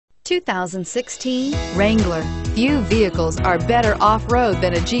2016 Wrangler. Few vehicles are better off-road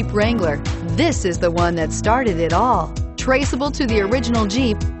than a Jeep Wrangler. This is the one that started it all. Traceable to the original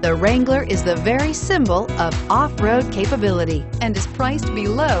Jeep, the Wrangler is the very symbol of off-road capability and is priced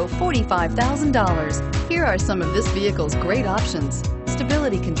below $45,000. Here are some of this vehicle's great options: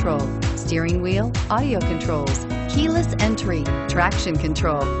 stability control, steering wheel audio controls, keyless entry, traction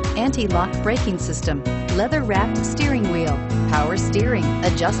control, anti-lock braking system, leather-wrapped steering wheel, power steering,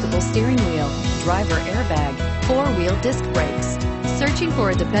 adjustable steering wheel, driver airbag, four-wheel disc brakes. Searching for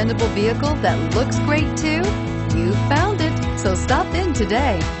a dependable vehicle that looks great too? You found it, so stop in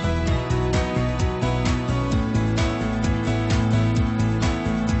today.